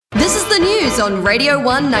news on Radio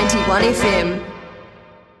 191 FM.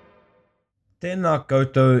 Tēnā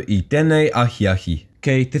koutou I tēnei ahiahi.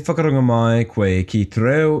 Kei te whakarunga mai koe ki te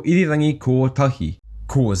reo irirangi ko tahi.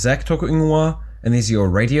 Ko Zach toko ingoa, and these are your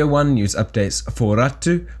Radio 1 news updates for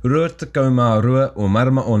Ratu, Rua Tekau mā Rua o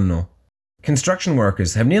Marama Ono. Construction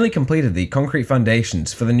workers have nearly completed the concrete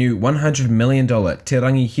foundations for the new $100 million Te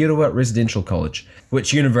Rangi Hirua Residential College,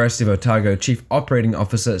 which University of Otago Chief Operating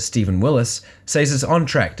Officer Stephen Willis says is on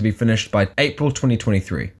track to be finished by April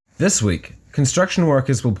 2023. This week, construction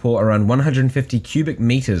workers will pour around 150 cubic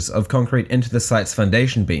meters of concrete into the site's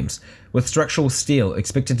foundation beams, with structural steel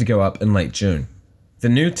expected to go up in late June. The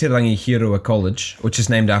new Te Rangi Hirua College, which is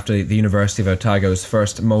named after the University of Otago's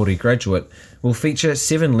first Māori graduate, will feature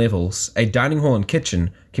 7 levels, a dining hall and kitchen,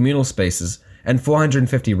 communal spaces, and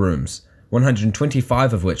 450 rooms,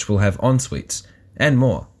 125 of which will have en-suites, and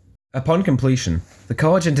more. Upon completion, the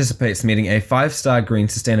college anticipates meeting a 5-star green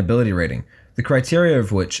sustainability rating, the criteria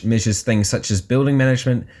of which measures things such as building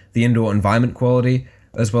management, the indoor environment quality,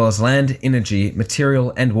 as well as land, energy,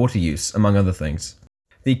 material, and water use, among other things.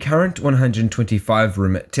 The current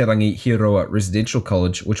 125-room Te Rangi Hirua Residential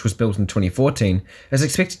College, which was built in 2014, is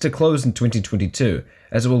expected to close in 2022,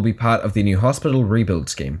 as it will be part of the new hospital rebuild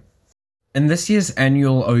scheme. In this year's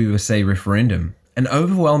annual OUSA referendum, an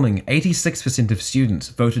overwhelming 86% of students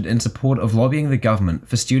voted in support of lobbying the government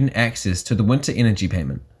for student access to the winter energy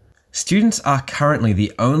payment. Students are currently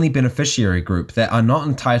the only beneficiary group that are not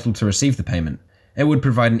entitled to receive the payment. It would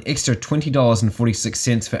provide an extra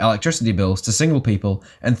 $20.46 for electricity bills to single people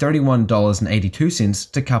and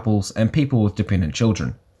 $31.82 to couples and people with dependent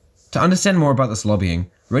children. To understand more about this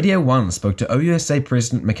lobbying, Radio 1 spoke to OUSA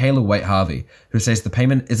President Michaela Waite-Harvey, who says the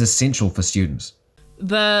payment is essential for students.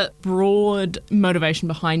 The broad motivation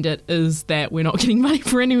behind it is that we're not getting money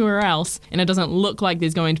for anywhere else, and it doesn't look like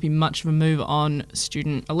there's going to be much of a move on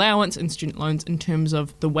student allowance and student loans in terms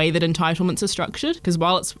of the way that entitlements are structured. Because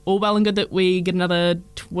while it's all well and good that we get another,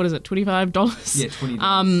 $25? Yeah,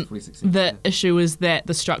 $20. 46 cents. The issue is that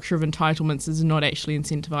the structure of entitlements is not actually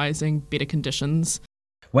incentivizing better conditions.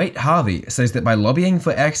 Waite-Harvey says that by lobbying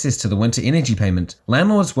for access to the winter energy payment,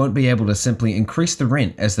 landlords won't be able to simply increase the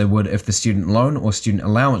rent as they would if the student loan or student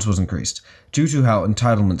allowance was increased, due to how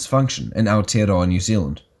entitlements function in Aotearoa, New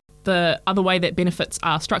Zealand. The other way that benefits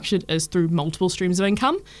are structured is through multiple streams of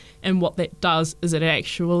income, and what that does is it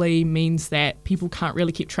actually means that people can't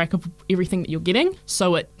really keep track of everything that you're getting,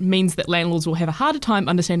 so it means that landlords will have a harder time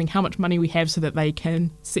understanding how much money we have so that they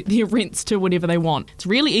can set their rents to whatever they want. It's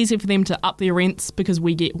really easy for them to up their rents because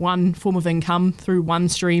we get one form of income through one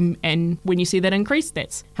stream, and when you see that increase,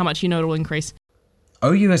 that's how much you know it'll increase.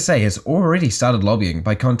 OUSA has already started lobbying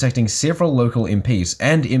by contacting several local MPs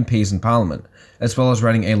and MPs in Parliament, as well as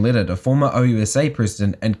writing a letter to former OUSA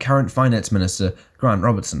President and current Finance Minister Grant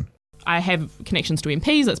Robertson. I have connections to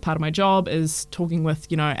MPs. That's part of my job, is talking with,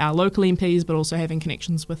 our local MPs, but also having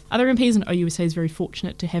connections with other MPs. And OUSA is very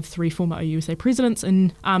fortunate to have 3 former OUSA presidents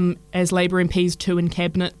and as Labour MPs, 2 in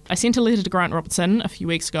Cabinet. I sent a letter to Grant Robertson a few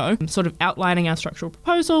weeks ago, sort of outlining our structural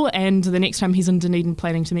proposal, and the next time he's in Dunedin,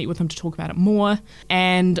 planning to meet with him to talk about it more.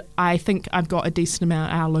 And I think I've got a decent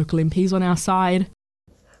amount of our local MPs on our side.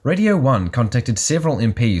 Radio 1 contacted several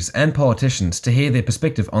MPs and politicians to hear their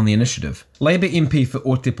perspective on the initiative. Labour MP for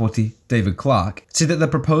Otepoti, David Clark, said that the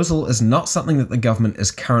proposal is not something that the government is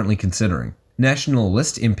currently considering. National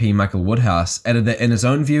List MP Michael Woodhouse added that in his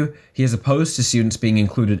own view, he is opposed to students being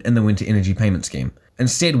included in the Winter Energy Payment Scheme.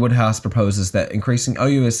 Instead, Woodhouse proposes that increasing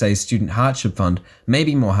OUSA's Student Hardship Fund may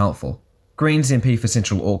be more helpful. Greens MP for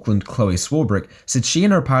Central Auckland, Chloe Swarbrick, said she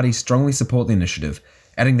and her party strongly support the initiative,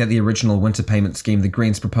 adding that the original winter payment scheme the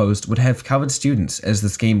Greens proposed would have covered students as the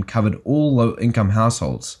scheme covered all low-income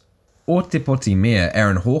households. Otepoti Mayor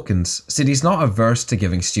Aaron Hawkins said he's not averse to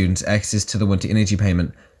giving students access to the winter energy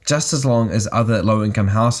payment, just as long as other low-income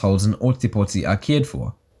households in Otepoti are cared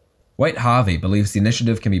for. Waite-Harvey believes the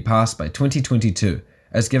initiative can be passed by 2022,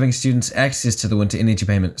 as giving students access to the winter energy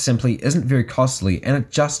payment simply isn't very costly and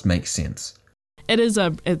it just makes sense.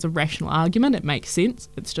 It's a rational argument, it makes sense.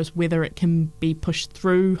 It's just whether it can be pushed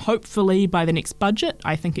through, hopefully, by the next budget.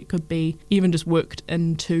 I think it could be even just worked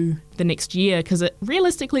into the next year, because it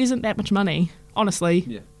realistically isn't that much money, honestly.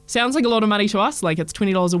 Yeah. Sounds like a lot of money to us, like it's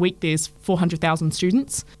 $20 a week, there's 400,000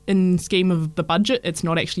 students. In scheme of the budget, it's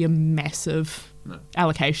not actually a massive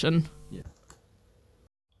allocation. Yeah.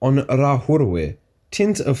 On Rahoroe,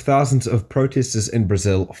 tens of thousands of protesters in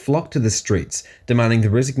Brazil flocked to the streets, demanding the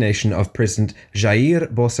resignation of President Jair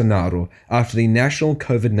Bolsonaro after the national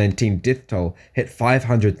COVID-19 death toll hit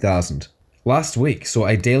 500,000. Last week saw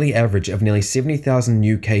a daily average of nearly 70,000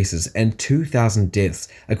 new cases and 2,000 deaths,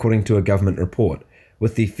 according to a government report,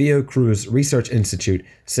 with the Fiocruz Research Institute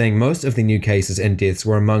saying most of the new cases and deaths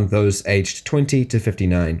were among those aged 20 to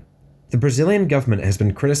 59. The Brazilian government has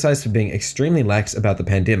been criticized for being extremely lax about the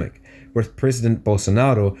pandemic, with President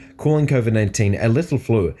Bolsonaro calling COVID-19 a little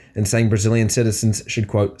flu and saying Brazilian citizens should,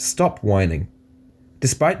 quote, stop whining.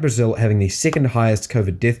 Despite Brazil having the second highest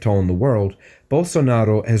COVID death toll in the world,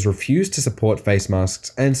 Bolsonaro has refused to support face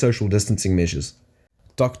masks and social distancing measures.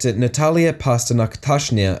 Dr. Natalia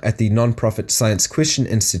Pasternak-Tashnia at the non-profit Science Question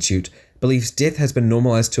Institute believes death has been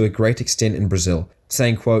normalized to a great extent in Brazil,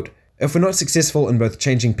 saying, quote, if we're not successful in both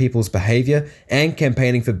changing people's behavior and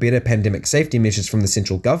campaigning for better pandemic safety measures from the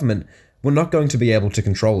central government, we're not going to be able to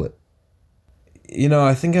control it. You know,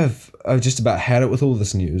 I think I've just about had it with all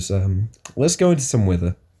this news. Let's go into some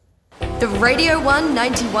weather. The Radio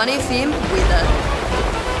 191 FM weather.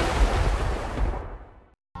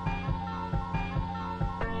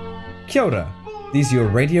 Kia ora. These are your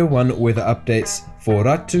Radio 1 weather updates for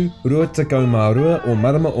Ratu, Ruatakaumarua or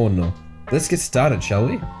Marama Ono. Let's get started, shall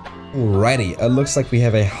we? Alrighty, it looks like we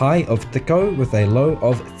have a high of Tekau with a low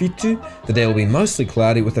of Fitu. The day will be mostly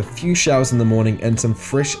cloudy with a few showers in the morning and some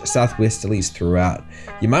fresh southwesterlies throughout.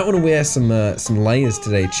 You might want to wear some layers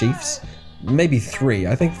today, Chiefs. Maybe 3.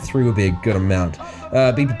 I think 3 would be a good amount.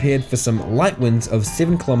 Be prepared for some light winds of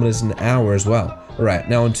 7 kilometers an hour as well. Alright,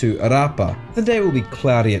 now on to Rapa. The day will be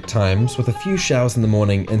cloudy at times with a few showers in the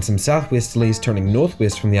morning and some southwesterlies turning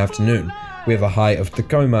northwest from the afternoon. We have a high of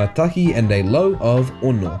Tacoma Tahi and a low of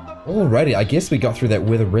Ono. Alrighty, I guess we got through that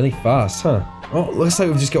weather really fast, huh? Oh, looks like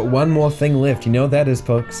we've just got one more thing left. You know what that is,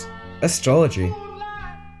 folks? Astrology.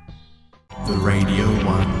 The Radio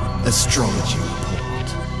 1 Astrology Report.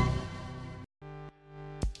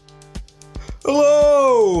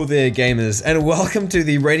 Hello there, gamers, and welcome to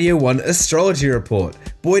the Radio 1 Astrology Report.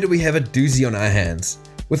 Boy, do we have a doozy on our hands.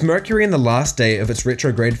 With Mercury in the last day of its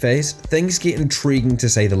retrograde phase, things get intriguing to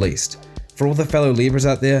say the least. For all the fellow Libras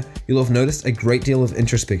out there, you'll have noticed a great deal of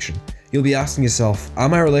introspection. You'll be asking yourself, are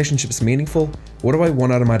my relationships meaningful? What do I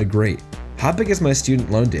want out of my degree? How big is my student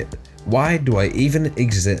loan debt? Why do I even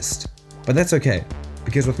exist? But that's okay,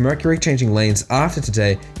 because with Mercury changing lanes after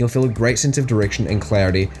today, you'll feel a great sense of direction and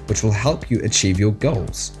clarity, which will help you achieve your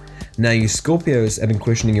goals. Now you Scorpios have been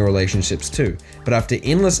questioning your relationships too, but after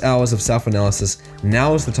endless hours of self-analysis,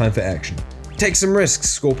 now is the time for action. Take some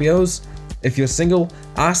risks, Scorpios! If you're single,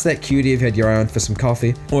 ask that cutie you've had your eye on for some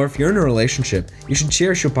coffee, or if you're in a relationship, you should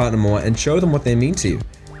cherish your partner more and show them what they mean to you.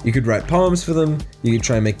 You could write poems for them, you could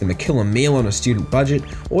try and make them a killer meal on a student budget,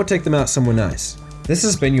 or take them out somewhere nice. This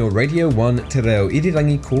has been your Radio 1 Te Reo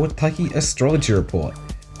Irirangi Ko Tahi Astrology Report.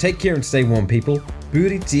 Take care and stay warm, people.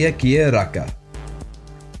 Puritia kia raka.